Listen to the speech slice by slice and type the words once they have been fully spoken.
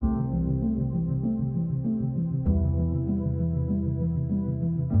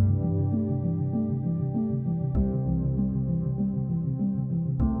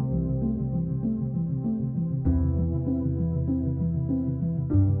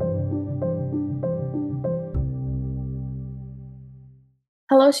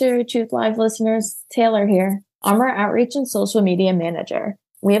Hello, Share Truth Live listeners. Taylor here. I'm our outreach and social media manager.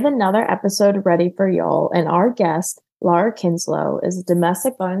 We have another episode ready for y'all, and our guest, Lara Kinslow, is a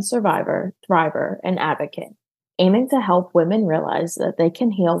domestic violence survivor, thriver, and advocate, aiming to help women realize that they can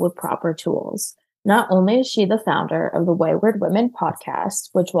heal with proper tools. Not only is she the founder of the Wayward Women podcast,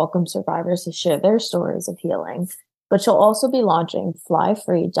 which welcomes survivors to share their stories of healing, but she'll also be launching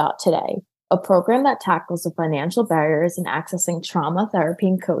FlyFree.today, a program that tackles the financial barriers in accessing trauma therapy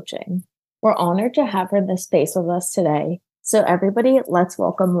and coaching. We're honored to have her in this space with us today. So everybody, let's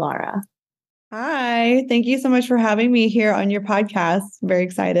welcome Lara. Hi, thank you so much for having me here on your podcast. I'm very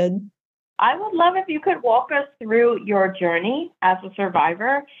excited. I would love if you could walk us through your journey as a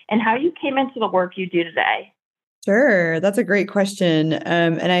survivor and how you came into the work you do today. Sure, that's a great question.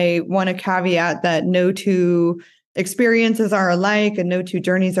 And I want to caveat that no two experiences are alike and no two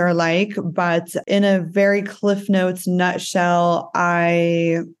journeys are alike. But in a very Cliff Notes nutshell,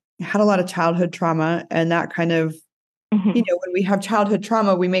 I had a lot of childhood trauma, and that kind of, when we have childhood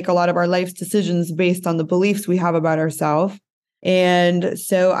trauma, we make a lot of our life's decisions based on the beliefs we have about ourselves. And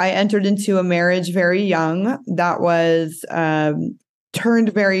so I entered into a marriage very young that was turned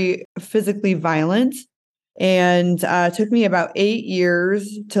very physically violent. And took me about 8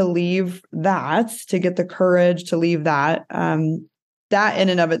 years to leave that, to get the courage to leave that. That in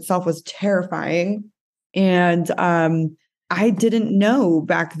and of itself was terrifying. And I didn't know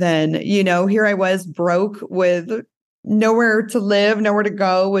back then, here I was broke with nowhere to live, nowhere to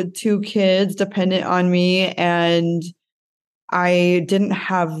go, with 2 kids dependent on me. And I didn't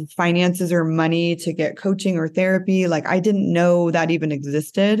have finances or money to get coaching or therapy. Like, I didn't know that even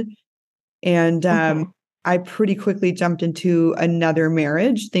existed. And I pretty quickly jumped into another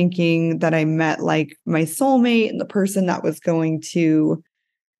marriage thinking that I met like my soulmate and the person that was going to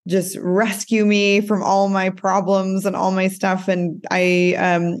just rescue me from all my problems and all my stuff. And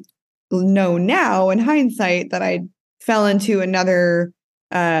I know now in hindsight that I fell into another,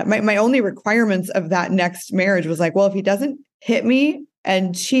 my only requirements of that next marriage was like, well, if he doesn't hit me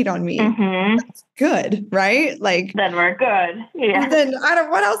and cheat on me, that's good, right? Like, then we're good. Yeah. Then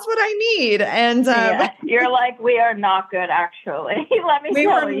what else would I need? And you're like, we are not good, actually. Let me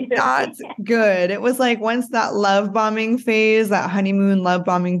tell you. We were not good. It was like once that love bombing phase, that honeymoon love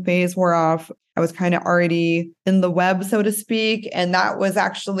bombing phase wore off, I was kind of already in the web, so to speak. And that was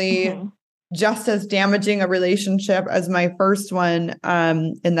actually just as damaging a relationship as my first one,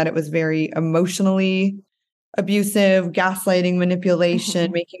 in that it was very emotionally abusive, gaslighting,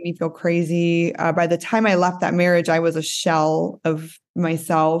 manipulation, making me feel crazy. By the time I left that marriage, I was a shell of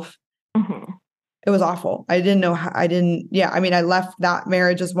myself. It was awful. I didn't know how, I left that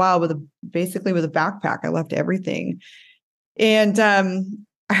marriage as well basically with a backpack. I left everything. And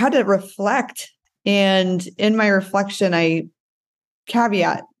I had to reflect. And in my reflection, I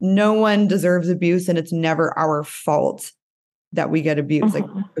caveat, no one deserves abuse, and it's never our fault that we get abused. Like,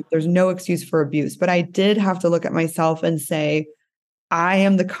 there's no excuse for abuse. But I did have to look at myself and say, I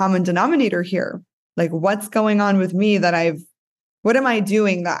am the common denominator here. Like, what's going on with me what am I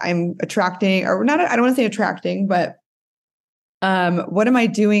doing that I'm attracting, or not? I don't want to say attracting, but what am I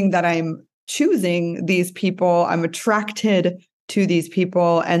doing that I'm choosing these people? I'm attracted to these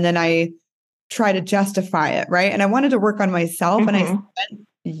people. And then I try to justify it. Right. And I wanted to work on myself. And I spent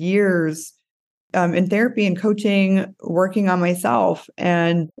years in therapy and coaching, working on myself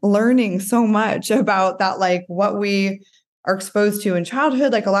and learning so much about that, like what we are exposed to in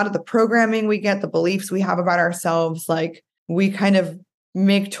childhood, like a lot of the programming we get, the beliefs we have about ourselves, like we kind of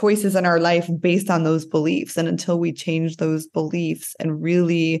make choices in our life based on those beliefs. And until we change those beliefs and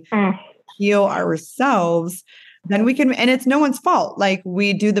really heal ourselves, then we can, and it's no one's fault. Like,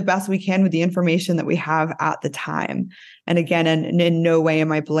 we do the best we can with the information that we have at the time. And again, and in no way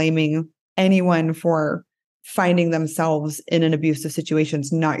am I blaming anyone for finding themselves in an abusive situation.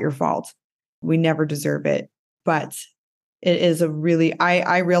 It's not your fault. We never deserve it. But it is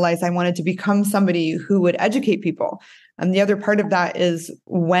I realized I wanted to become somebody who would educate people. And the other part of that is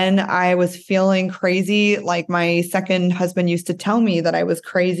when I was feeling crazy, like my second husband used to tell me that I was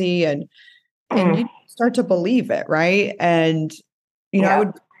crazy, and you start to believe it, right? And, I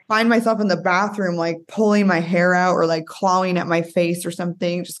would find myself in the bathroom, like pulling my hair out or like clawing at my face or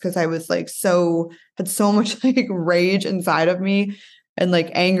something, just because I was like had so much like rage inside of me and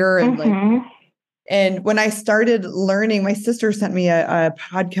like anger and and when I started learning, my sister sent me a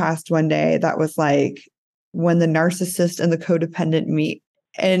podcast one day that was like when the narcissist and the codependent meet.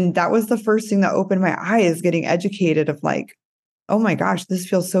 And that was the first thing that opened my eyes, getting educated of like, oh my gosh, this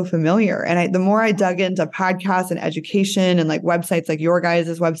feels so familiar. And the more I dug into podcasts and education and like websites like your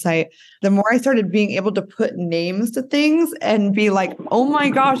guys' website, the more I started being able to put names to things and be like, oh my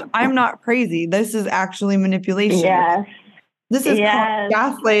gosh, I'm not crazy. This is actually manipulation. Yes. This is called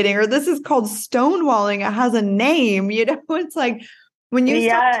gaslighting, or this is called stonewalling. It has a name. It's like when you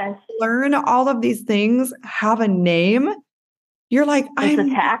start to learn all of these things have a name, you're like, it's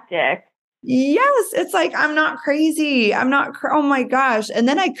a tactic. Yes. It's like, I'm not crazy. I'm not, oh my gosh. And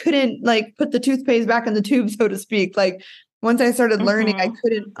then I couldn't like put the toothpaste back in the tube, so to speak. Like once I started learning, I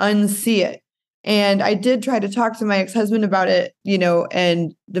couldn't unsee it. And I did try to talk to my ex-husband about it,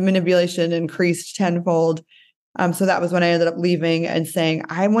 and the manipulation increased tenfold. So that was when I ended up leaving and saying,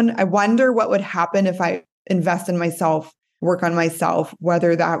 I wonder what would happen if I invest in myself, work on myself,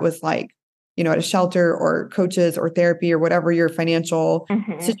 whether that was like, at a shelter or coaches or therapy or whatever your financial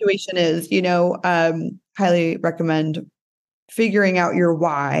situation is, highly recommend figuring out your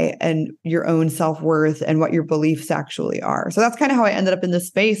why and your own self-worth and what your beliefs actually are. So that's kind of how I ended up in this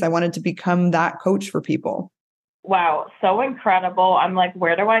space. I wanted to become that coach for people. Wow, so incredible. I'm like,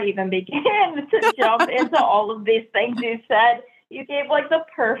 where do I even begin to jump into all of these things you said? You gave like the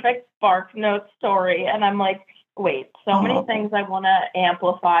perfect Spark Note story. And I'm like, wait, so many things I want to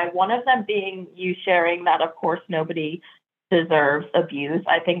amplify. One of them being you sharing that, of course, nobody deserves abuse.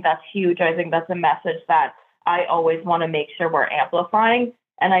 I think that's huge. I think that's a message that I always want to make sure we're amplifying.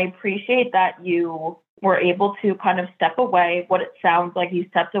 And I appreciate that you were able to kind of step away. What it sounds like you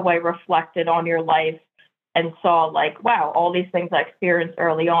stepped away, reflected on your life, and saw like, wow, all these things I experienced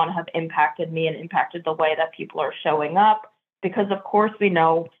early on have impacted me and impacted the way that people are showing up. Because of course we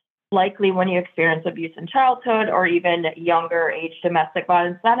know likely when you experience abuse in childhood or even younger age domestic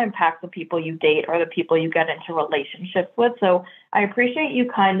violence, that impacts the people you date or the people you get into relationships with. So I appreciate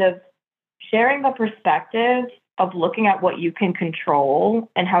you kind of sharing the perspective of looking at what you can control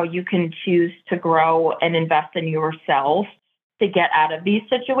and how you can choose to grow and invest in yourself to get out of these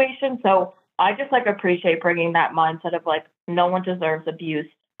situations. So I just like appreciate bringing that mindset of like, no one deserves abuse,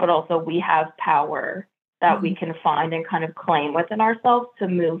 but also we have power that we can find and kind of claim within ourselves to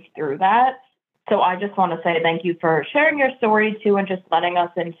move through that. So I just want to say thank you for sharing your story too, and just letting us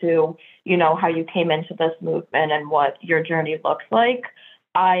into, how you came into this movement and what your journey looks like.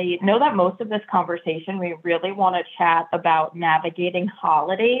 I know that most of this conversation, we really want to chat about navigating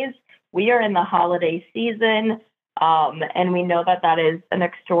holidays. We are in the holiday season. And we know that is an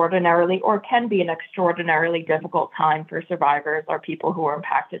extraordinarily, or can be an extraordinarily difficult time for survivors or people who are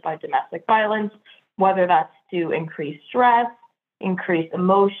impacted by domestic violence, whether that's to increase stress, increase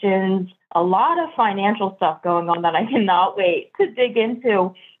emotions, a lot of financial stuff going on that I cannot wait to dig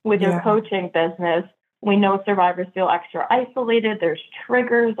into with your coaching business. We know survivors feel extra isolated. There's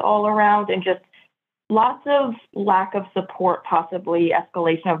triggers all around and just lots of lack of support, possibly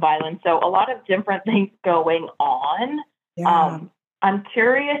escalation of violence. So a lot of different things going on. Yeah. I'm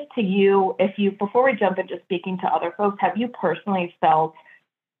curious to you, before we jump into speaking to other folks, have you personally felt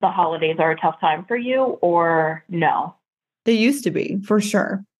the holidays are a tough time for you or no? They used to be, for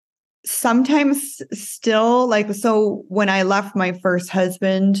sure. Sometimes still, so when I left my first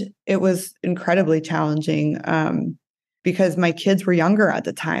husband, it was incredibly challenging. Because my kids were younger at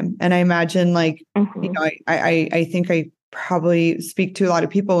the time. And I imagine I think I probably speak to a lot of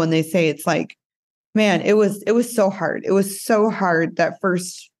people when they say it's like, man, it was so hard. It was so hard that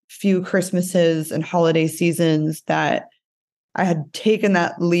first few Christmases and holiday seasons that I had taken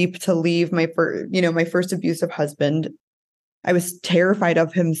that leap to leave my first abusive husband. I was terrified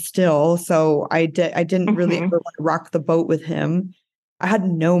of him still. So I didn't really ever want to rock the boat with him. I had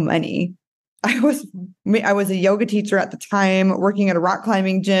no money. I was a yoga teacher at the time, working at a rock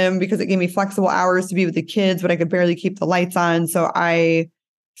climbing gym because it gave me flexible hours to be with the kids, but I could barely keep the lights on. So I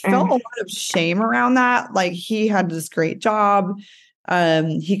felt a lot of shame around that. Like he had this great job.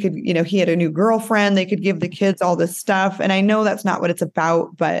 He could, he had a new girlfriend. They could give the kids all this stuff. And I know that's not what it's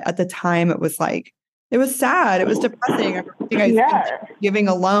about. But at the time it was sad. It was depressing. I was giving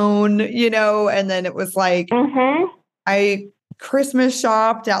a loan, and then it was like, I Christmas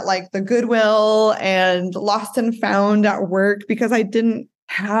shopped at the Goodwill and lost and found at work because I didn't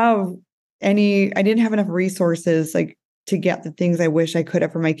have enough resources to get the things I wish I could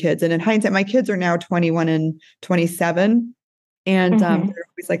have for my kids. And in hindsight, my kids are now 21 and 27. And they're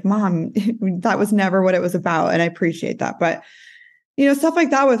always like, Mom, that was never what it was about. And I appreciate that. But, stuff like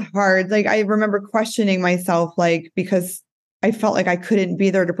that was hard. I remember questioning myself, because I felt like I couldn't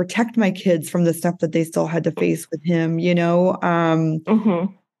be there to protect my kids from the stuff that they still had to face with him, It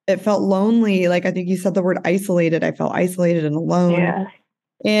felt lonely. I think you said the word isolated. I felt isolated and alone. Yeah.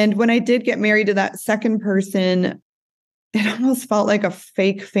 And when I did get married to that second person, it almost felt like a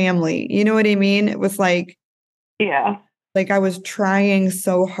fake family. You know what I mean? It was like, Yeah. like I was trying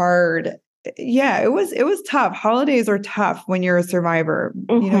so hard. Yeah, it was tough. Holidays are tough when you're a survivor.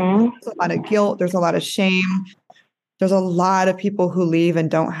 You know, there's a lot of guilt, there's a lot of shame. There's a lot of people who leave and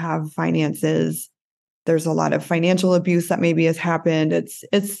don't have finances. There's a lot of financial abuse that maybe has happened.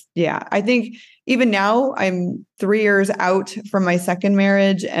 Yeah. I think even now I'm 3 years out from my second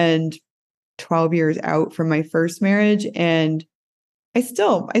marriage and 12 years out from my first marriage. And I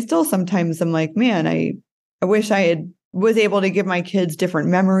still sometimes I'm like, man, I wish I was able to give my kids different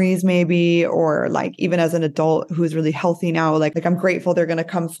memories maybe, or like even as an adult who's really healthy now, like I'm grateful they're going to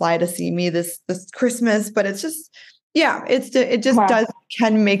come fly to see me this Christmas, but it's just, yeah, it just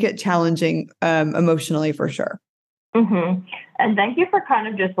can make it challenging emotionally for sure. And thank you for kind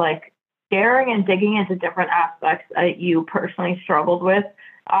of just like sharing and digging into different aspects that you personally struggled with.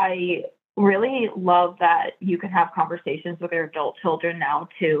 I really love that you can have conversations with your adult children now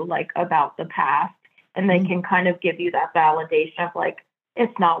too, like about the past, and they can kind of give you that validation of like,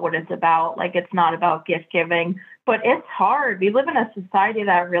 it's not what it's about. Like, it's not about gift giving, but it's hard. We live in a society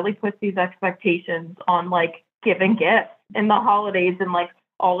that really puts these expectations on like giving gifts in the holidays and like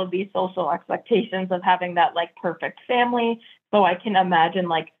all of these social expectations of having that like perfect family. So I can imagine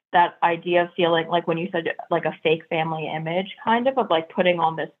like that idea of feeling like when you said like a fake family image kind of like putting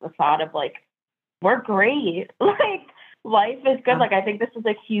on this facade of like, we're great. Like life is good. Like I think this is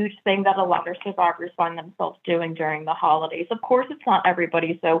a huge thing that a lot of survivors find themselves doing during the holidays. Of course, it's not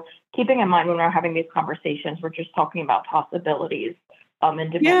everybody. So keeping in mind when we're having these conversations, we're just talking about possibilities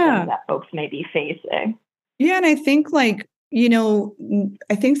and different things that folks may be facing. Yeah. And I think like, you know,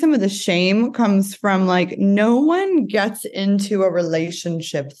 I think some of the shame comes from like, no one gets into a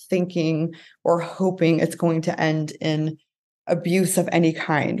relationship thinking or hoping it's going to end in abuse of any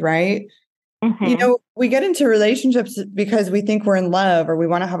kind, right? You know, we get into relationships because we think we're in love or we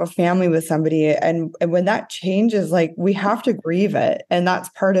want to have a family with somebody. And when that changes, like we have to grieve it. And that's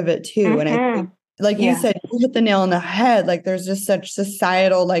part of it too. And I think, like you said, you hit the nail on the head. Like there's just such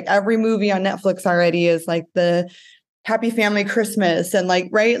societal, like every movie on Netflix already is like the happy family Christmas. And like,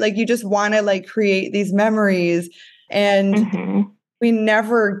 right. Like you just want to like create these memories and we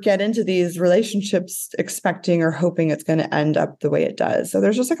never get into these relationships expecting or hoping it's going to end up the way it does. So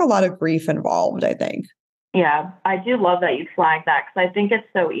there's just like a lot of grief involved, I think. Yeah, I do love that you flagged that because I think it's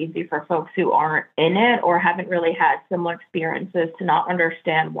so easy for folks who aren't in it or haven't really had similar experiences to not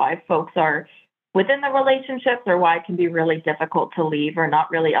understand why folks are within the relationships or why it can be really difficult to leave or not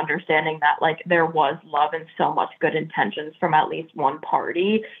really understanding that like there was love and so much good intentions from at least one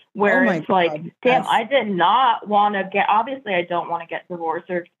party where it's like, damn, I did not want to obviously I don't want to get divorced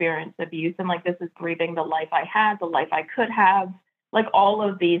or experience abuse. And like, this is grieving the life I had, the life I could have, like all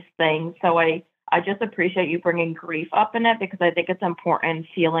of these things. So I just appreciate you bringing grief up in it because I think it's important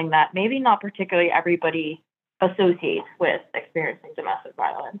feeling that maybe not particularly everybody associates with experiencing domestic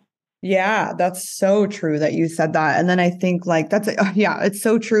violence. Yeah, that's so true that you said that. And then I think like it's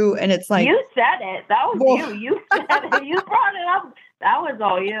so true. And it's like you said it. That was you. You said it. You brought it up. That was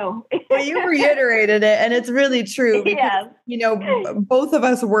all you. Well, you reiterated it. And it's really true because, you know, both of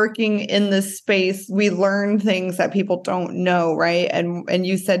us working in this space, we learn things that people don't know. Right. And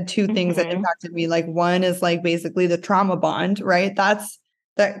you said two things that impacted me. Like one is like basically the trauma bond, right? That's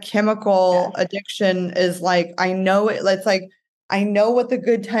that chemical addiction is like, I know it. It's like, I know what the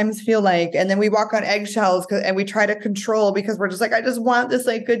good times feel like. And then we walk on eggshells and we try to control because we're just like, I just want this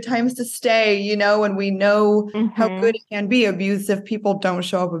like good times to stay, you know, and we know how good it can be. Abusive people don't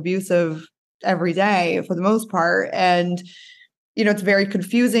show up abusive every day for the most part. And, you know, it's very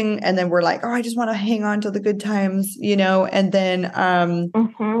confusing. And then we're like, oh, I just want to hang on to the good times, you know, and then,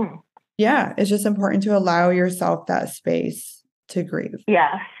 it's just important to allow yourself that space to grieve.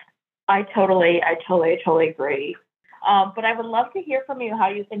 Yes, I totally agree. But I would love to hear from you how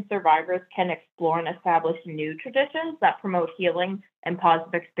you think survivors can explore and establish new traditions that promote healing and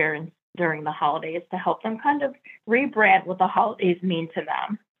positive experience during the holidays to help them kind of rebrand what the holidays mean to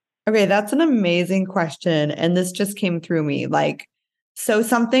them. Okay, that's an amazing question. And this just came through me. Like, so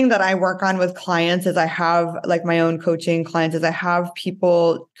something that I work on with clients is I have like my own coaching clients is I have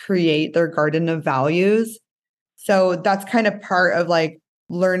people create their garden of values. So that's kind of part of like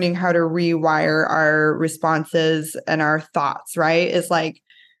learning how to rewire our responses and our thoughts, right? Is like,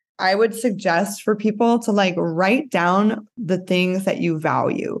 I would suggest for people to like write down the things that you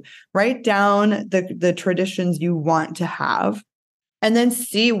value, write down the traditions you want to have, and then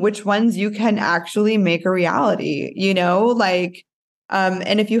see which ones you can actually make a reality, you know, like,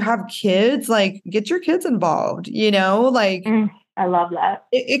 and if you have kids, like get your kids involved, you know, like I love that.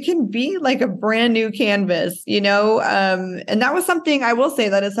 It can be like a brand new canvas, you know? And that was something I will say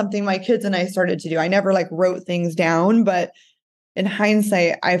that is something my kids and I started to do. I never like wrote things down, but in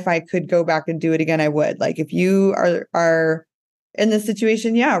hindsight, if I could go back and do it again, I would. Like if you are in this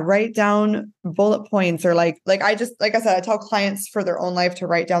situation, yeah, write down bullet points or like I said, I tell clients for their own life to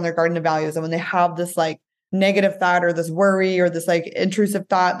write down their garden of values. And when they have this like negative thought or this worry or this like intrusive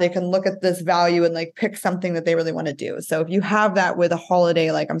thought, they can look at this value and like pick something that they really want to do. So if you have that with a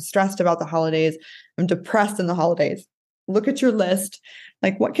holiday, like I'm stressed about the holidays, I'm depressed in the holidays, look at your list.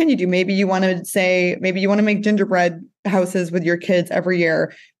 Like, what can you do? Maybe you want to make gingerbread houses with your kids every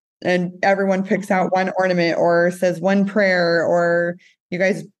year and everyone picks out one ornament or says one prayer, or you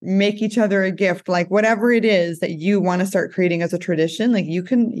guys make each other a gift, like whatever it is that you want to start creating as a tradition, like you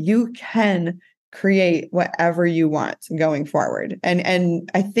can create whatever you want going forward. And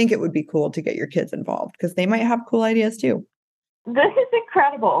I think it would be cool to get your kids involved because they might have cool ideas too. This is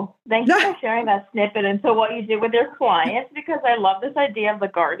incredible. Thank you for sharing that snippet into what you do with your clients, because I love this idea of the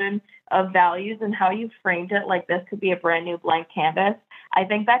garden of values and how you framed it like this could be a brand new blank canvas. I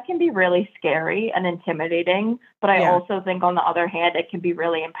think that can be really scary and intimidating, but I also think on the other hand, it can be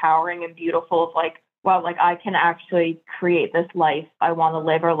really empowering and beautiful of like, wow, like I can actually create this life I want to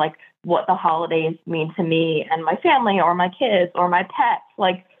live, or like what the holidays mean to me and my family or my kids or my pets,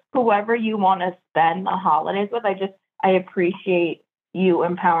 like whoever you want to spend the holidays with. I appreciate you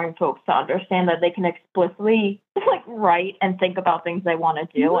empowering folks to understand that they can explicitly like write and think about things they want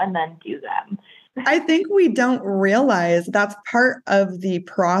to do and then do them. I think we don't realize that's part of the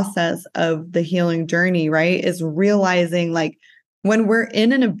process of the healing journey, right? Is realizing like when we're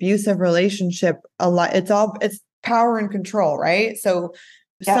in an abusive relationship, it's power and control, right? So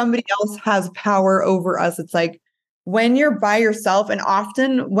somebody else has power over us. It's like, when you're by yourself, and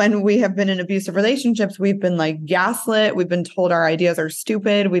often when we have been in abusive relationships, we've been like gaslit. We've been told our ideas are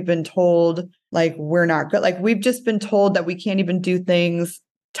stupid. We've been told like we're not good. Like we've just been told that we can't even do things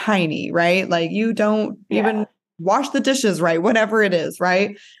tiny, right? Like you don't even wash the dishes right, whatever it is,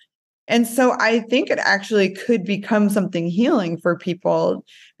 right? And so I think it actually could become something healing for people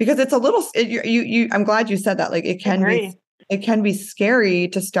because it's a little, I'm glad you said that. Like it can be scary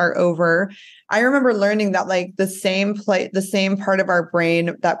to start over. I remember learning that like the same part of our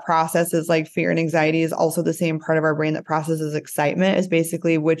brain that processes like fear and anxiety is also the same part of our brain that processes excitement, is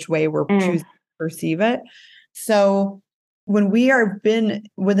basically which way we're choosing to perceive it. So when we are been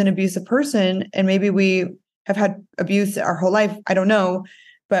with an abusive person, and maybe we have had abuse our whole life, I don't know,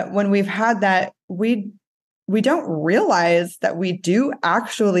 but when we've had that, we don't realize that we do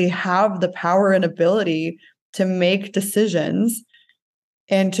actually have the power and ability to make decisions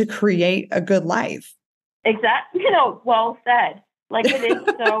and to create a good life. Exactly. Well said. Like it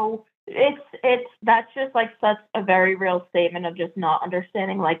is so, that's just like such a very real statement of just not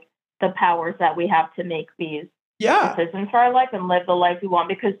understanding like the powers that we have to make these decisions for our life and live the life we want,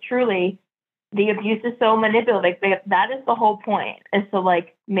 because truly the abuse is so manipulative. That is the whole point, is to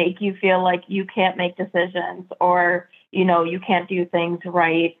like make you feel like you can't make decisions or, you can't do things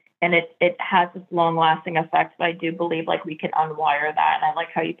right. And it has this long lasting effect. But I do believe like we can unwire that. And I like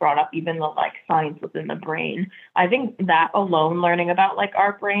how you brought up even the like science within the brain. I think that alone, learning about like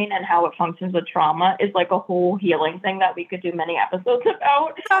our brain and how it functions with trauma, is like a whole healing thing that we could do many episodes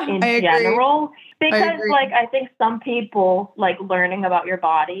about in general. Because like I think some people like learning about your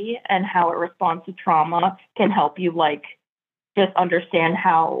body and how it responds to trauma can help you like just understand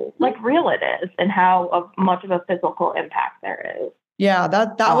how like real it is and how much of a physical impact there is. Yeah,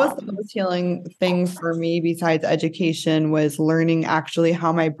 that was the most healing thing for me besides education, was learning actually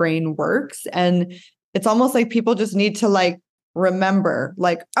how my brain works. And it's almost like people just need to like remember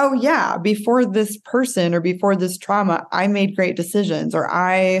like, oh yeah, before this person or before this trauma, I made great decisions, or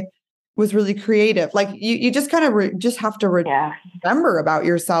I was really creative. Like you just kind of just have to remember about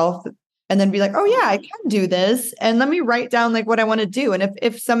yourself and then be like, oh yeah, I can do this. And let me write down like what I want to do. And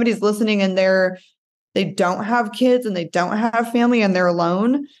if somebody's listening and they don't have kids and they don't have family and they're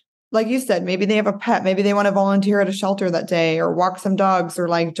alone, like you said, maybe they have a pet, maybe they want to volunteer at a shelter that day or walk some dogs or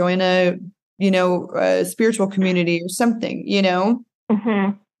like join a spiritual community or something,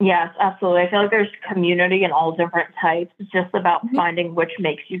 Mm-hmm. Yes, absolutely. I feel like there's community in all different types. It's just about finding which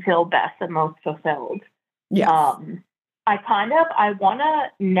makes you feel best and most fulfilled. Yes. I want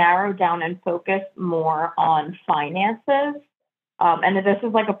to narrow down and focus more on finances. And this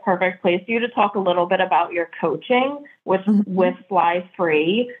is like a perfect place for you to talk a little bit about your coaching with Fly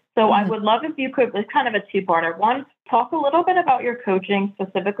Free. So I would love if you could, it's kind of a two-parter. One, talk a little bit about your coaching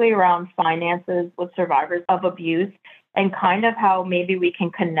specifically around finances with survivors of abuse. and kind of how maybe we can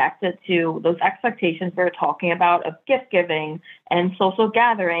connect it to those expectations we were talking about of gift giving and social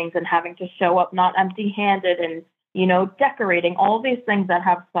gatherings and having to show up not empty handed and, decorating, all these things that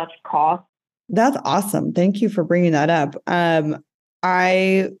have such cost. That's awesome. Thank you for bringing that up.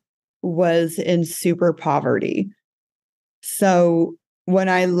 I was in super poverty. So when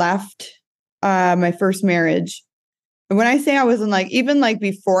I left my first marriage, when I say I was in even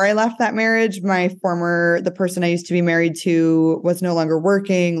before I left that marriage, the person I used to be married to was no longer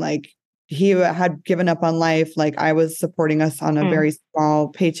working. Like he had given up on life. Like I was supporting us on a very small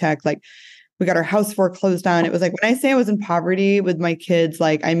paycheck. Like we got our house foreclosed on. It was like, when I say I was in poverty with my kids,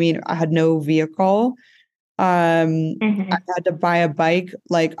 I had no vehicle. I had to buy a bike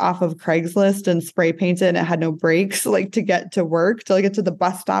off of Craigslist and spray paint it, and it had no brakes to get to work, to get to the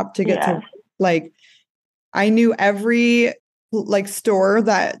bus stop, to get to I knew every store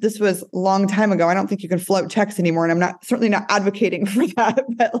that this was a long time ago. I don't think you can float checks anymore. And I'm certainly not advocating for that,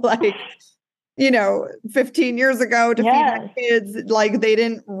 but 15 years ago to feed my kids, they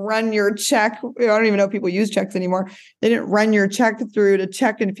didn't run your check. I don't even know if people use checks anymore. They didn't run your check through to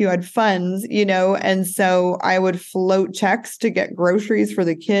check if you had funds, and so I would float checks to get groceries for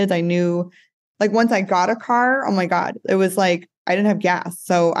the kids. I knew once I got a car, oh my God, it was I didn't have gas.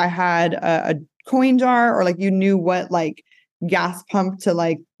 So I had a coin jar, or you knew what gas pump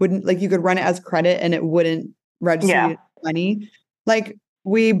to wouldn't you could run it as credit and it wouldn't register money.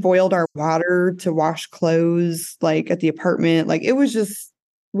 We boiled our water to wash clothes at the apartment. It was just,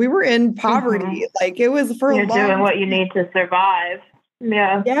 we were in poverty. It was for You're a long doing what you time. need to survive.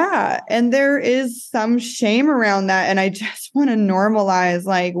 Yeah. Yeah. And there is some shame around that. And I just want to normalize,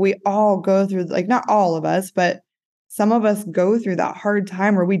 we all go through, not all of us, but some of us go through that hard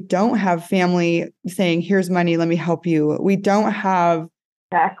time where we don't have family saying, here's money, let me help you. We don't have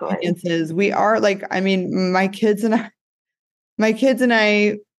finances. We are my kids and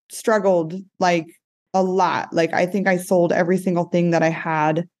I struggled a lot. I think I sold every single thing that I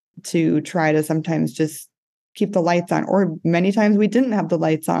had to try to sometimes just keep the lights on, or many times we didn't have the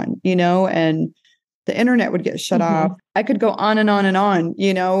lights on, and the internet would get shut off. I could go on and on and on,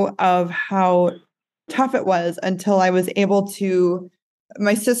 of how tough it was until I was able to,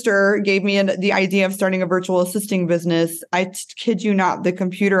 my sister gave me the idea of starting a virtual assisting business. I kid you not, the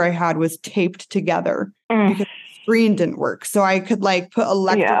computer I had was taped together because the screen didn't work. So I could put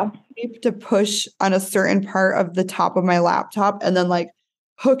electric tape to push on a certain part of the top of my laptop and then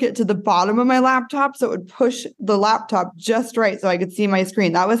hook it to the bottom of my laptop so it would push the laptop just right so I could see my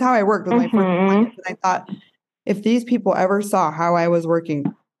screen. That was how I worked with my first clients. And I thought, if these people ever saw how I was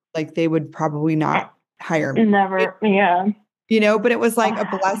working, they would probably not hire me. Never, but it was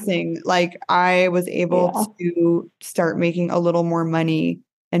a blessing. I was able to start making a little more money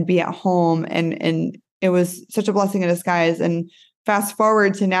and be at home. And it was such a blessing in disguise. And fast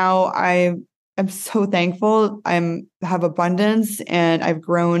forward to now, I'm so thankful. Have abundance, and I've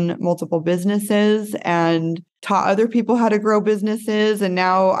grown multiple businesses and taught other people how to grow businesses. And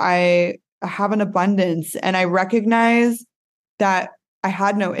now I have an abundance, and I recognize that I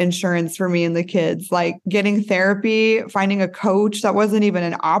had no insurance for me and the kids, getting therapy, finding a coach, that wasn't even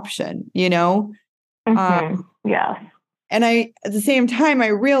an option, Yeah. And at the same time, I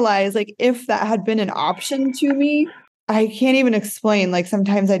realized if that had been an option to me, I can't even explain.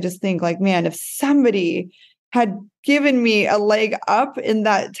 Sometimes I just think man, if somebody had given me a leg up in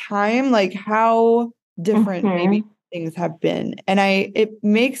that time, how different maybe things have been. And it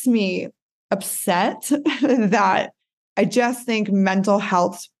makes me upset that I just think mental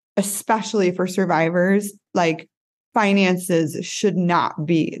health, especially for survivors, finances should not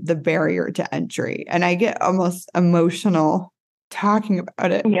be the barrier to entry. And I get almost emotional talking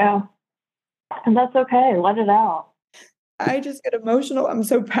about it. Yeah. And that's okay. Let it out. I just get emotional. I'm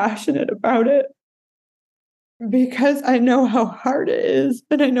so passionate about it because I know how hard it is,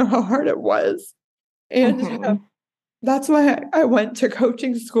 and I know how hard it was. And that's why I went to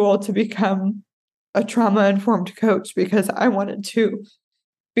coaching school, to become a trauma-informed coach, because I wanted to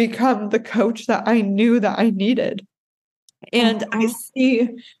become the coach that I knew that I needed. And I see,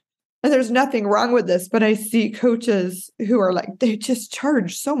 and there's nothing wrong with this, but I see coaches who are they just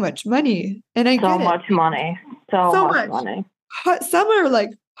charge so much money. And I get it. So much money. Some are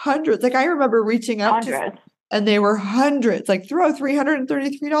hundreds. I remember reaching out to, and they were hundreds, throw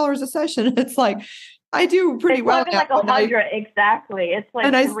 $333 a session. It's I do pretty well. It's not 100 exactly. It's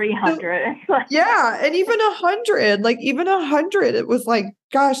 300. Yeah, and even 100, even 100, it was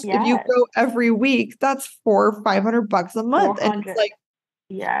gosh, if you go every week, that's $400 or $500 a month. And it's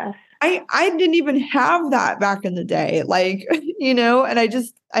yes. I didn't even have that back in the day. Like, and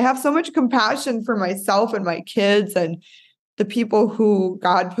I have so much compassion for myself and my kids and the people who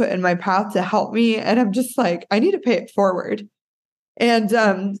God put in my path to help me. And I'm just like, I need to pay it forward. And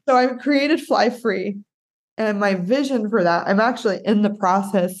so I created Fly Free. And my vision for that, I'm actually in the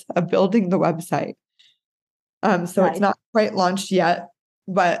process of building the website. So nice. It's not quite launched yet,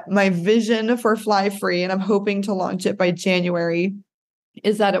 but my vision for Fly Free, and I'm hoping to launch it by January,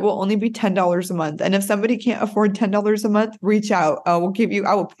 is that it will only be $10 a month. And if somebody can't afford $10 a month, reach out. I will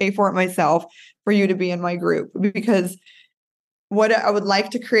pay for it myself for you to be in my group, because what I would like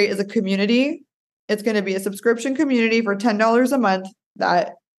to create is a community. It's going to be a subscription community for $10 a month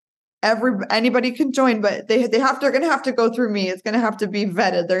that anybody can join, but they're going to have to go through me. It's going to have to be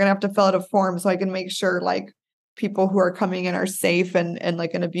vetted. They're going to have to fill out a form so I can make sure like people who are coming in are safe and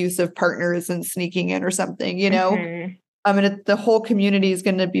like an abusive partner isn't sneaking in or something, Mm-hmm. And the whole community is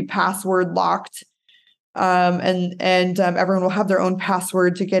going to be password locked. And everyone will have their own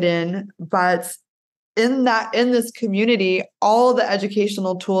password to get in. But in this community, all the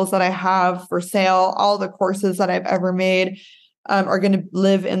educational tools that I have for sale, all the courses that I've ever made, are going to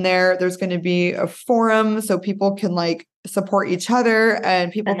live in there. There's going to be a forum so people can like support each other,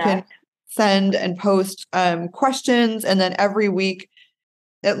 and people can send and post questions. And then every week,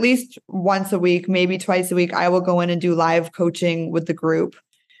 at least once a week, maybe twice a week, I will go in and do live coaching with the group,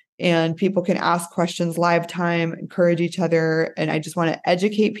 and people can ask questions live time, encourage each other. And I just want to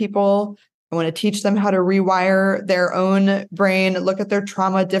educate people. I want to teach them how to rewire their own brain, look at their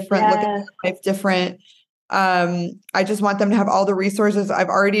trauma different, look at their life different. I just want them to have all the resources. I've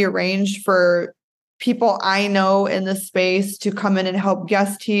already arranged for people I know in this space to come in and help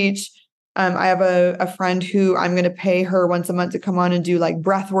guest teach. I have a friend who I'm going to pay her once a month to come on and do like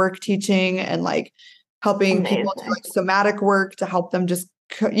breath work teaching and like helping people do like somatic work to help them just,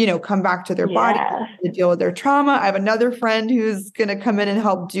 come back to their body to deal with their trauma. I have another friend who's going to come in and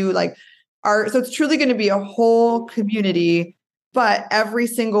help do like art. So it's truly going to be a whole community, but every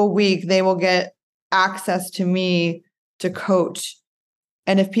single week they will get access to me to coach.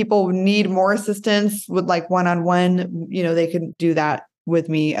 And if people need more assistance with like one-on-one, they can do that with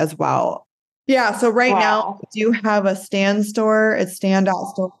me as well. Yeah. So right now I do have a Stan store. It's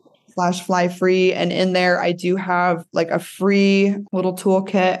stan.store/fly free. And in there, I do have like a free little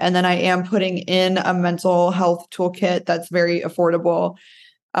toolkit. And then I am putting in a mental health toolkit that's very affordable,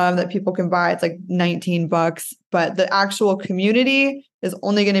 that people can buy. It's like $19, but the actual community is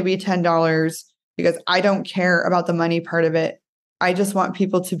only going to be $10 because I don't care about the money part of it. I just want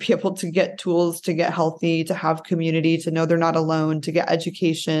people to be able to get tools, to get healthy, to have community, to know they're not alone, to get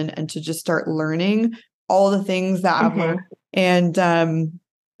education, and to just start learning all the things that I've learned. And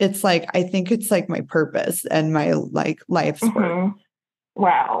it's like, I think it's like my purpose and my like life's work.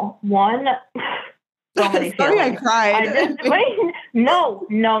 Wow. So many Sorry, feelings. I cried. No.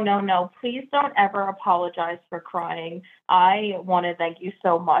 Please don't ever apologize for crying. I want to thank you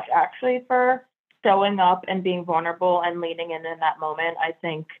so much, actually, for showing up and being vulnerable and leaning in that moment. I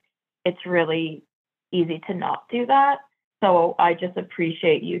think it's really easy to not do that. So I just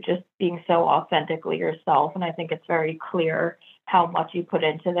appreciate you just being so authentically yourself. And I think it's very clear how much you put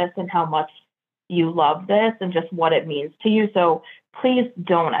into this and how much you love this and just what it means to you. So please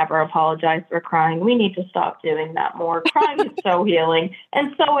don't ever apologize for crying. We need to stop doing that more. Crying is so healing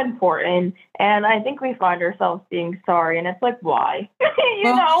and so important. And I think we find ourselves being sorry. And it's like, why?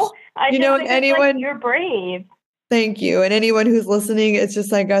 I think anyone, you're brave. Thank you. And anyone who's listening, it's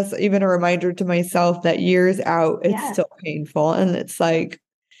just like us, even a reminder to myself that years out, it's still painful. And it's like,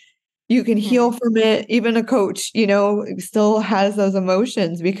 you can heal from it. Even a coach, still has those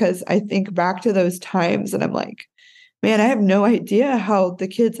emotions, because I think back to those times and I'm like, man, I have no idea how the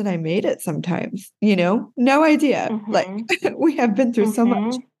kids and I made it sometimes, no idea. Like we have been through so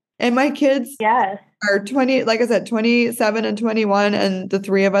much. And my kids are 20, like I said, 27 and 21. And the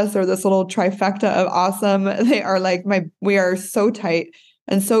three of us are this little trifecta of awesome. They are like we are so tight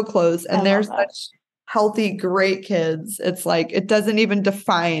and so close. And they're such healthy, great kids. It's like, it doesn't even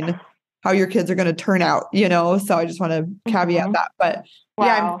define how your kids are going to turn out, So I just want to caveat that. But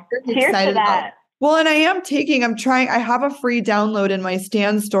I'm very excited about it. Well, and I have a free download in my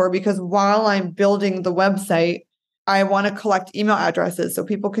Stan store, because while I'm building the website, I want to collect email addresses so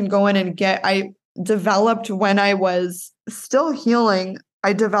people can go in and I developed, when I was still healing,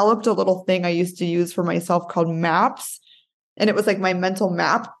 I developed a little thing I used to use for myself called Maps. And it was like my mental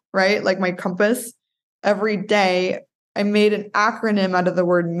map, right? Like my compass. Every day I made an acronym out of the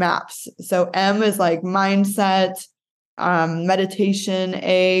word MAPS. So M is like mindset, meditation.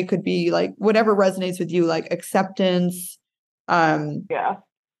 A could be like whatever resonates with you, like acceptance,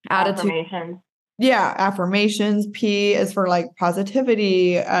 attitude. Affirmations. Yeah, affirmations. P is for like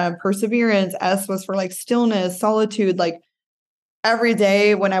positivity, perseverance. S was for like stillness, solitude. Like every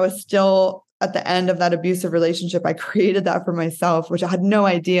day when I was still at the end of that abusive relationship, I created that for myself, which I had no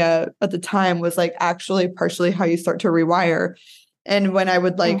idea at the time was like actually partially how you start to rewire. And when I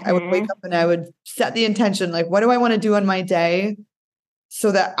would like, I would wake up and I would set the intention, like, what do I want to do in my day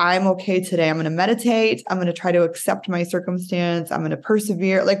so that I'm okay today? I'm going to meditate. I'm going to try to accept my circumstance. I'm going to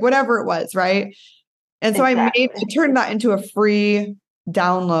persevere, like whatever it was. Right. And so I turned that into a free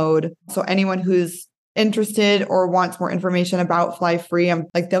download. So anyone who's interested or wants more information about Fly Free, I'm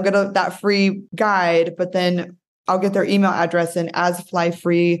like, they'll get that free guide, but then I'll get their email address. And as Fly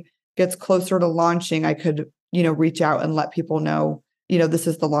Free gets closer to launching, I could, reach out and let people know, this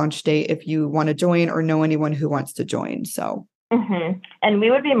is the launch date if you want to join or know anyone who wants to join. So. And we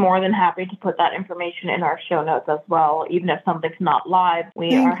would be more than happy to put that information in our show notes as well. Even if something's not live,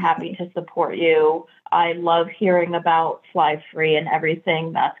 we are happy to support you. I love hearing about Fly Free and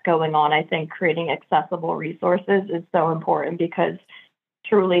everything that's going on. I think creating accessible resources is so important because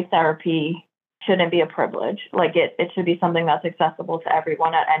truly therapy shouldn't be a privilege. Like it should be something that's accessible to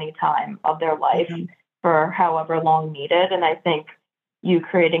everyone at any time of their life for however long needed. And I think you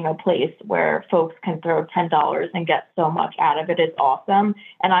creating a place where folks can throw $10 and get so much out of it is awesome.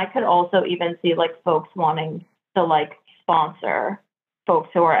 And I could also even see like folks wanting to like sponsor folks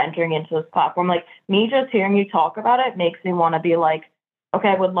who are entering into this platform. Like me just hearing you talk about it makes me want to be like, okay,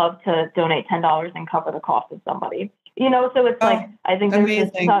 I would love to donate $10 and cover the cost of somebody. So it's like, I think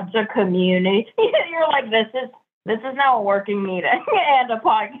there's just such a community. You're like, this is now a working meeting and a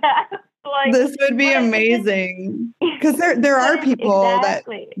podcast. Like, this would be amazing because there are people that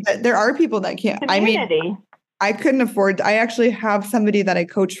there are people that can't. Community. I mean, I couldn't afford. I actually have somebody that I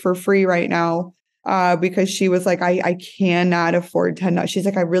coach for free right now because she was like, I cannot afford $10. She's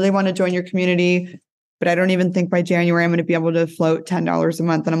like, I really want to join your community, but I don't even think by January I'm going to be able to float $10 a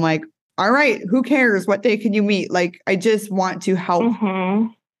month. And I'm like, all right, who cares? What day can you meet? Like, I just want to help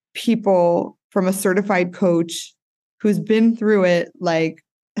people from a certified coach who's been through it, like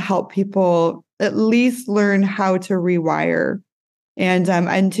help people at least learn how to rewire. And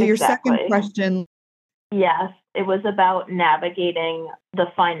to your second question. Yes, it was about navigating the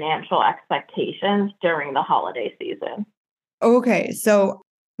financial expectations during the holiday season. Okay. So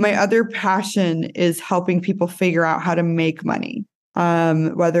my other passion is helping people figure out how to make money,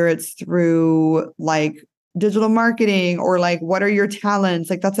 whether it's through like digital marketing or like, what are your talents?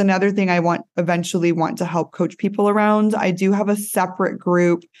 Like that's another thing I eventually want to help coach people around. I do have a separate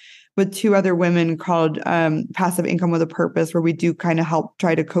group with two other women called Passive Income with a Purpose, where we do kind of help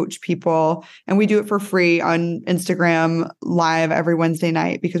try to coach people. And we do it for free on Instagram live every Wednesday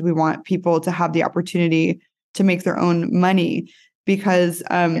night because we want people to have the opportunity to make their own money because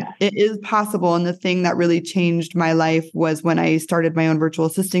it is possible. And the thing that really changed my life was when I started my own virtual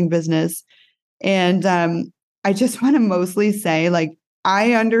assisting business. And I just want to mostly say, like,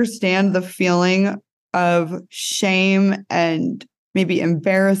 I understand the feeling of shame and maybe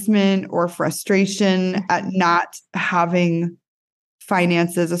embarrassment or frustration at not having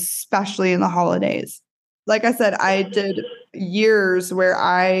finances, especially in the holidays. Like I said, I did years where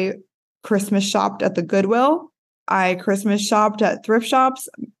I Christmas shopped at the Goodwill. I Christmas shopped at thrift shops.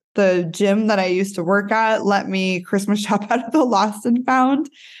 The gym that I used to work at let me Christmas shop out of the Lost and Found.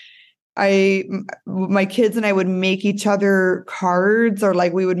 My kids and I would make each other cards or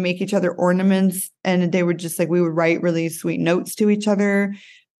like we would make each other ornaments and they would just like, we would write really sweet notes to each other.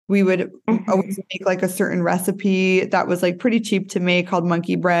 We would always make like a certain recipe that was like pretty cheap to make called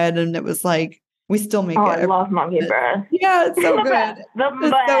monkey bread. And it was like, we still make it. I love monkey bread. Yeah, it's so good.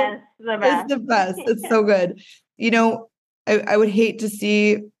 The best. It's the best. It's so good. I would hate to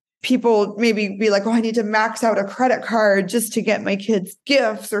see people maybe be like, oh, I need to max out a credit card just to get my kids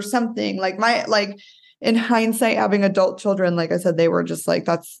gifts or something. Like in hindsight, having adult children, like I said, they were just like,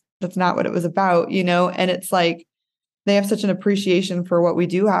 that's not what it was about, and it's like, they have such an appreciation for what we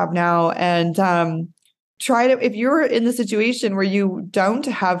do have now. And if you're in the situation where you don't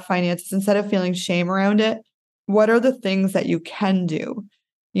have finances, instead of feeling shame around it, what are the things that you can do?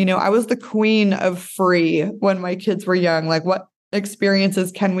 I was the queen of free when my kids were young. Like, what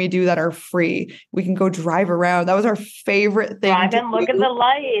experiences can we do that are free? We can go drive around. That was our favorite thing. Drive and look at the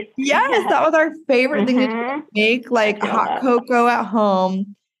lights. Yes, that was our favorite thing to do. Make like hot cocoa at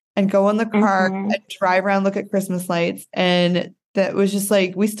home and go in the car and drive around, look at Christmas lights. And that was just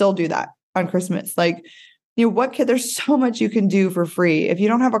like, we still do that on Christmas. Like, there's so much you can do for free. If you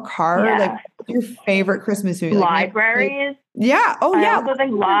don't have a car, like what's your favorite Christmas movie? Libraries. Yeah. Oh, I yeah. also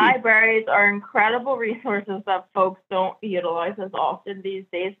think libraries are incredible resources that folks don't utilize as often these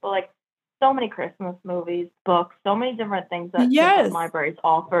days. But like so many Christmas movies, books, so many different things that different libraries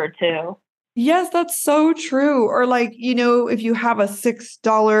offer too. Yes, that's so true. Or like, if you have a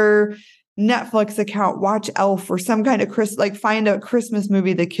 $6 Netflix account, watch Elf or some kind of find a Christmas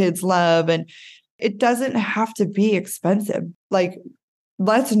movie the kids love. And it doesn't have to be expensive. Like,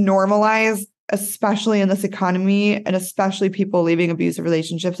 let's normalize, especially in this economy and especially people leaving abusive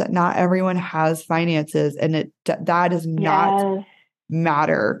relationships, that not everyone has finances, and that does not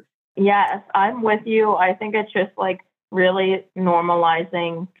matter. Yes, I'm with you. I think it's just like really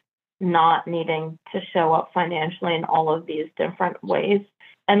normalizing not needing to show up financially in all of these different ways.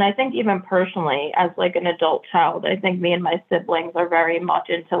 And I think even personally, as like an adult child, I think me and my siblings are very much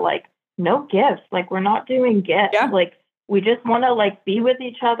into like no gifts. Like we're not doing gifts. Yeah. Like we just want to like be with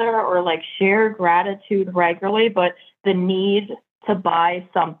each other or like share gratitude regularly. But the need to buy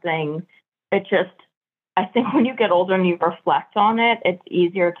something, I think when you get older and you reflect on it, it's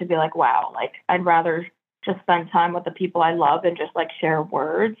easier to be like, wow, like I'd rather just spend time with the people I love and just like share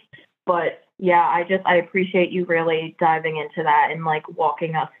words. But yeah, I appreciate you really diving into that and like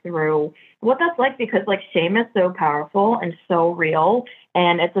walking us through what that's like, because like shame is so powerful and so real,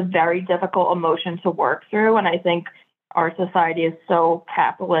 and it's a very difficult emotion to work through. And I think our society is so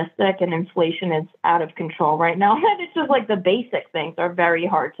capitalistic and inflation is out of control right now that it's just like the basic things are very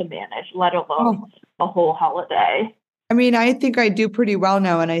hard to manage, let alone a whole holiday. I mean, I think I do pretty well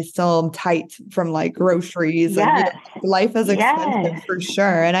now, and I still am tight from like groceries. Yes. And life is expensive for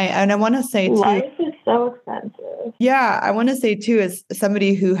sure. And I want to say too, life is so expensive. Yeah, I want to say too, as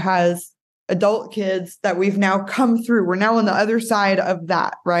somebody who has adult kids that we've now come through, we're now on the other side of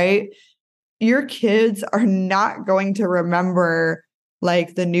that, right? Your kids are not going to remember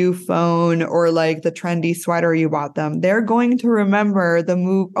like the new phone or like the trendy sweater you bought them. They're going to remember the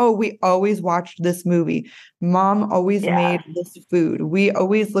movie. Oh, we always watched this movie. Mom always made this food. We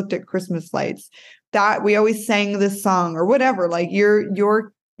always looked at Christmas lights. That we always sang this song or whatever. Like your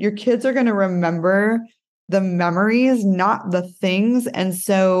kids are going to remember the memories, not the things.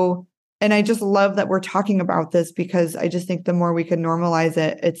 And I just love that we're talking about this, because I just think the more we can normalize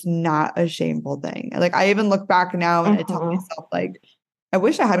it, it's not a shameful thing. Like I even look back now and I tell myself like, I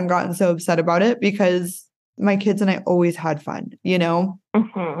wish I hadn't gotten so upset about it, because my kids and I always had fun,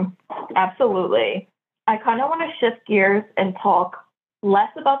 Absolutely. I kind of want to shift gears and talk less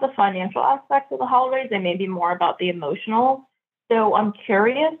about the financial aspects of the holidays and maybe more about the emotional. So I'm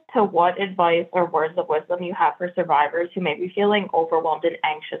curious to what advice or words of wisdom you have for survivors who may be feeling overwhelmed and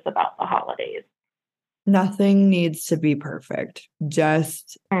anxious about the holidays. Nothing needs to be perfect.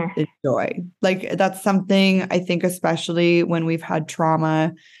 Just enjoy. Like that's something I think, especially when we've had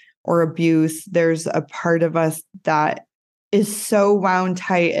trauma or abuse, there's a part of us that is so wound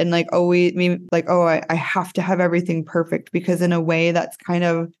tight and like always like, oh, I have to have everything perfect, because in a way that's kind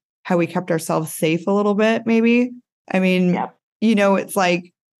of how we kept ourselves safe a little bit, maybe. I mean, it's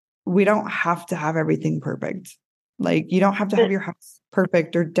like we don't have to have everything perfect. Like you don't have to have your house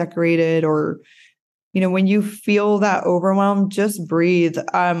perfect or decorated or when you feel that overwhelm, just breathe.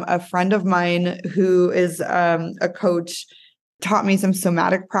 A friend of mine who is a coach taught me some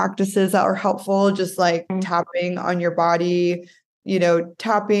somatic practices that are helpful, just like tapping on your body,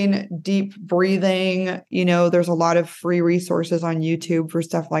 tapping, deep breathing. There's a lot of free resources on YouTube for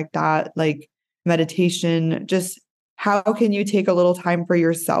stuff like that, like meditation. Just how can you take a little time for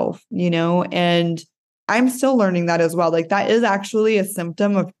yourself, and I'm still learning that as well. Like that is actually a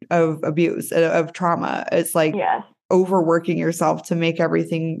symptom of abuse, of trauma. It's like overworking yourself to make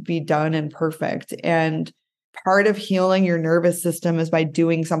everything be done and perfect. And part of healing your nervous system is by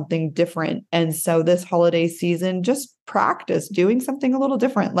doing something different. And so this holiday season, just practice doing something a little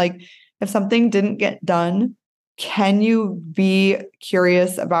different. Like if something didn't get done, can you be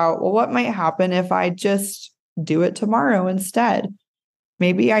curious about, well, what might happen if I just do it tomorrow instead?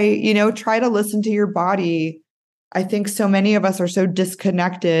 Maybe I, try to listen to your body. I think so many of us are so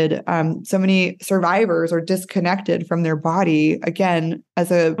disconnected. So many survivors are disconnected from their body. Again, as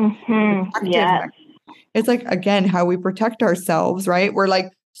a it's like, again, how we protect ourselves, right? We're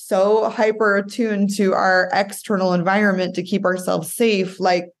like so hyper attuned to our external environment to keep ourselves safe.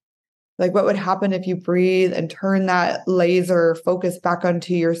 Like what would happen if you breathe and turn that laser focus back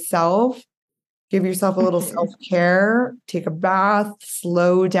onto yourself? Give yourself a little self-care, take a bath,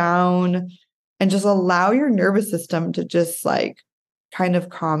 slow down, and just allow your nervous system to just like kind of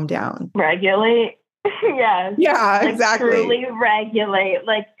calm down. Regulate. Yes. Yeah, like exactly. Truly regulate.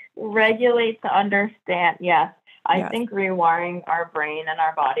 Like Regulate to understand. Yes. I think rewiring our brain and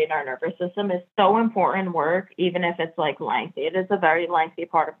our body and our nervous system is so important work, even if it's like lengthy. It is a very lengthy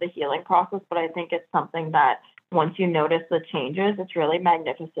part of the healing process, but I think it's something that once you notice the changes, it's really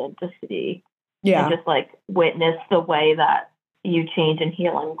magnificent to see and just like witness the way that you change and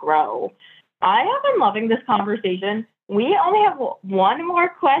heal and grow. I have been loving this conversation. We only have one more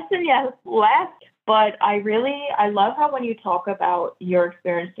question left, but I love how when you talk about your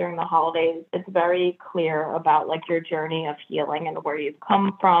experience during the holidays, it's very clear about like your journey of healing and where you've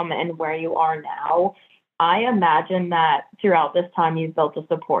come from and where you are now. I imagine that throughout this time you've built a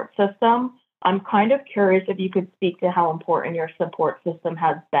support system. I'm kind of curious if you could speak to how important your support system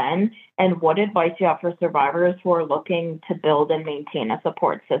has been and what advice you have for survivors who are looking to build and maintain a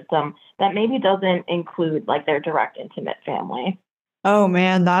support system that maybe doesn't include like their direct intimate family. Oh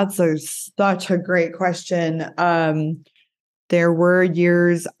man, that's such a great question. There were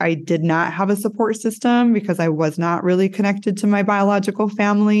years I did not have a support system because I was not really connected to my biological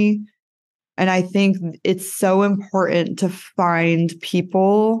family. And I think it's so important to find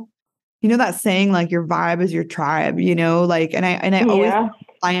people. You know that saying, like your vibe is your tribe, like, and I always tell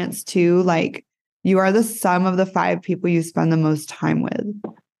clients too, like you are the sum of the 5 people you spend the most time with.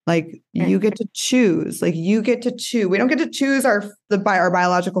 Like you get to choose, We don't get to choose our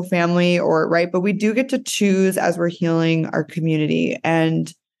biological family right. But we do get to choose as we're healing our community.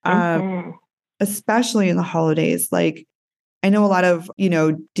 And especially in the holidays, like I know a lot of,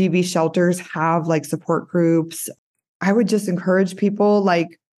 DV shelters have like support groups. I would just encourage people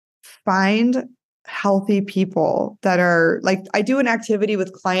like find healthy people that are like, I do an activity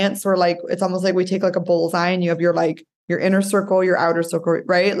with clients where like, it's almost like we take like a bullseye and you have your inner circle, your outer circle,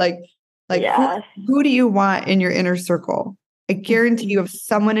 right? Like who do you want in your inner circle? I guarantee you have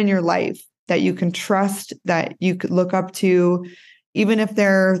someone in your life that you can trust, that you could look up to, even if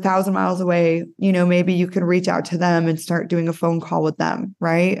they're 1,000 miles away, maybe you can reach out to them and start doing a phone call with them,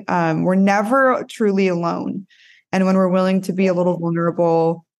 right? We're never truly alone. And when we're willing to be a little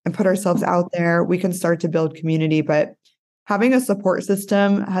vulnerable and put ourselves out there, we can start to build community. But having a support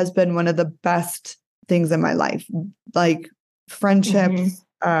system has been one of the best things in my life, like friendships,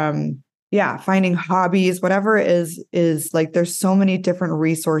 finding hobbies, whatever it is like, there's so many different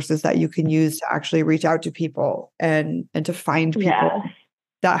resources that you can use to actually reach out to people and to find people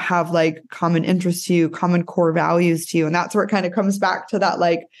that have like common interests to you, common core values to you. And that's where it kind of comes back to that,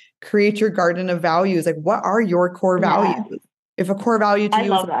 like create your garden of values. Like what are your core values? If a core value to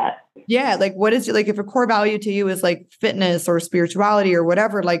you is that. Yeah. Like what is like, if a core value to you is like fitness or spirituality or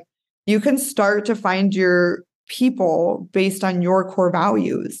whatever, like you can start to find your people based on your core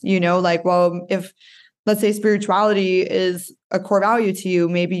values, like, well, if let's say spirituality is a core value to you,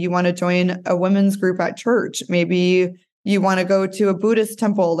 maybe you want to join a women's group at church. Maybe you want to go to a Buddhist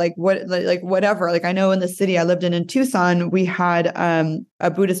temple, like whatever. Like I know in the city I lived in Tucson, we had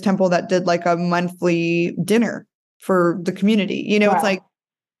a Buddhist temple that did like a monthly dinner for the community. It's like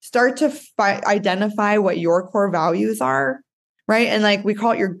start to identify what your core values are. Right. And like we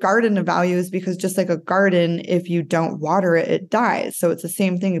call it your garden of values because just like a garden, if you don't water it, it dies. So it's the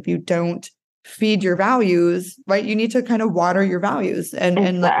same thing. If you don't feed your values, right, you need to kind of water your values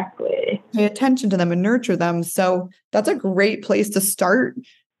and like pay attention to them and nurture them. So that's a great place to start,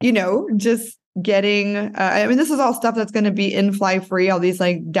 just getting, this is all stuff that's going to be in Fly Free, all these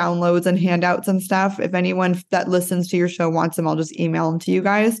like downloads and handouts and stuff. If anyone that listens to your show wants them, I'll just email them to you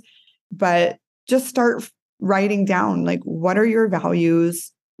guys. But just start writing down, like, what are your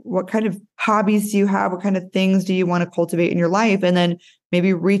values? What kind of hobbies do you have? What kind of things do you want to cultivate in your life? And then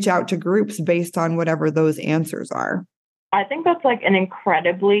maybe reach out to groups based on whatever those answers are. I think that's like an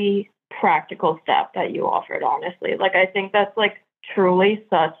incredibly practical step that you offered, honestly. Like, I think that's like truly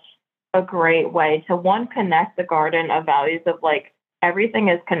such a great way to connect the garden of values of like, everything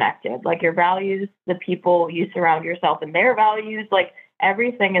is connected. Like your values, the people you surround yourself and their values, like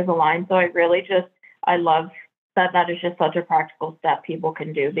everything is aligned. So I love that is just such a practical step people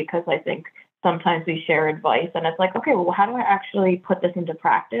can do, because I think sometimes we share advice and it's like, okay, well, how do I actually put this into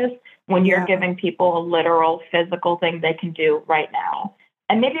practice when you're giving people a literal physical thing they can do right now?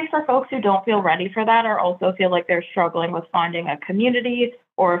 And maybe for folks who don't feel ready for that or also feel like they're struggling with finding a community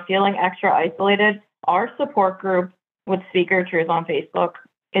or feeling extra isolated, our support group with Speaker Truth on Facebook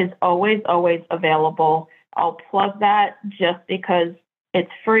is always, always available. I'll plug that just because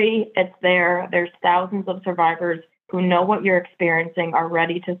it's free. It's there. There's thousands of survivors who know what you're experiencing, are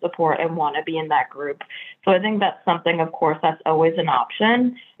ready to support and want to be in that group. So I think that's something, of course, that's always an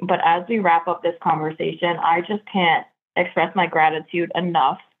option. But as we wrap up this conversation, I just can't express my gratitude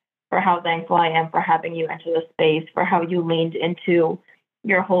enough for how thankful I am for having you enter the space, for how you leaned into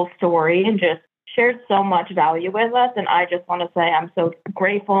your whole story and just shared so much value with us. And I just want to say I'm so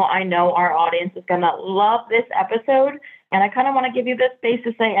grateful. I know our audience is going to love this episode. And I kind of want to give you this space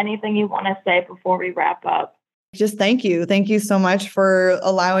to say anything you want to say before we wrap up. Just thank you. Thank you so much for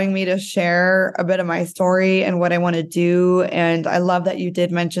allowing me to share a bit of my story and what I want to do. And I love that you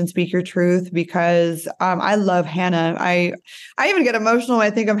did mention Speak Your Truth because I love Hannah. I even get emotional when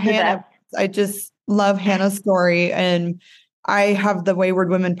I think of Hannah. I just love Hannah's story. And I have the Wayward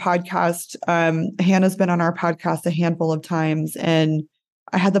Women podcast. Hannah's been on our podcast a handful of times. And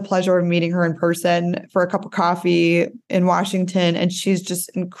I had the pleasure of meeting her in person for a cup of coffee in Washington. And she's just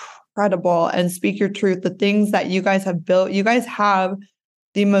incredible. And Speak Your Truth, the things that you guys have built, you guys have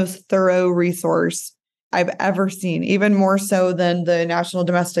the most thorough resource I've ever seen, even more so than the National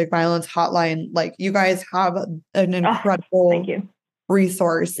Domestic Violence Hotline. Like you guys have an incredible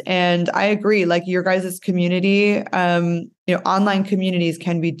resource. And I agree, like your guys' community, online communities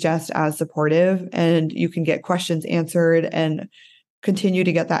can be just as supportive and you can get questions answered and continue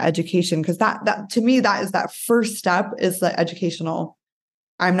to get that education. Because that to me, that is that first step is the educational.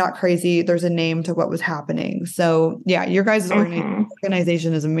 I'm not crazy. There's a name to what was happening. So yeah, your guys'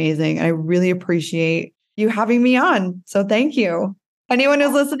 organization is amazing. And I really appreciate you having me on. So thank you. Anyone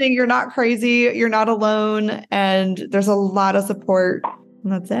who's listening, you're not crazy. You're not alone. And there's a lot of support.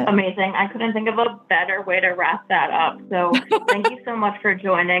 And that's it. Amazing. I couldn't think of a better way to wrap that up. So thank you so much for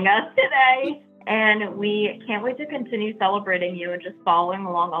joining us today. And we can't wait to continue celebrating you and just following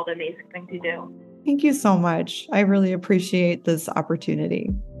along all the amazing things you do. Thank you so much. I really appreciate this opportunity.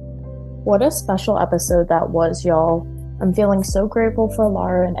 What a special episode that was, y'all. I'm feeling so grateful for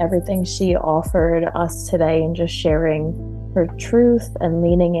Lara and everything she offered us today and just sharing her truth and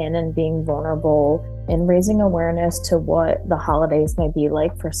leaning in and being vulnerable and raising awareness to what the holidays may be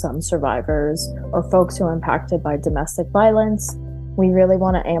like for some survivors or folks who are impacted by domestic violence. We really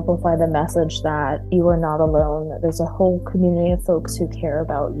want to amplify the message that you are not alone. There's a whole community of folks who care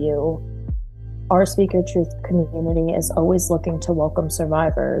about you. Our Speak Your Truth community is always looking to welcome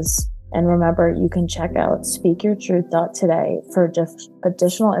survivors. And remember, you can check out speakyourtruth.today for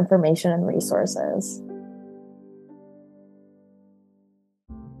additional information and resources.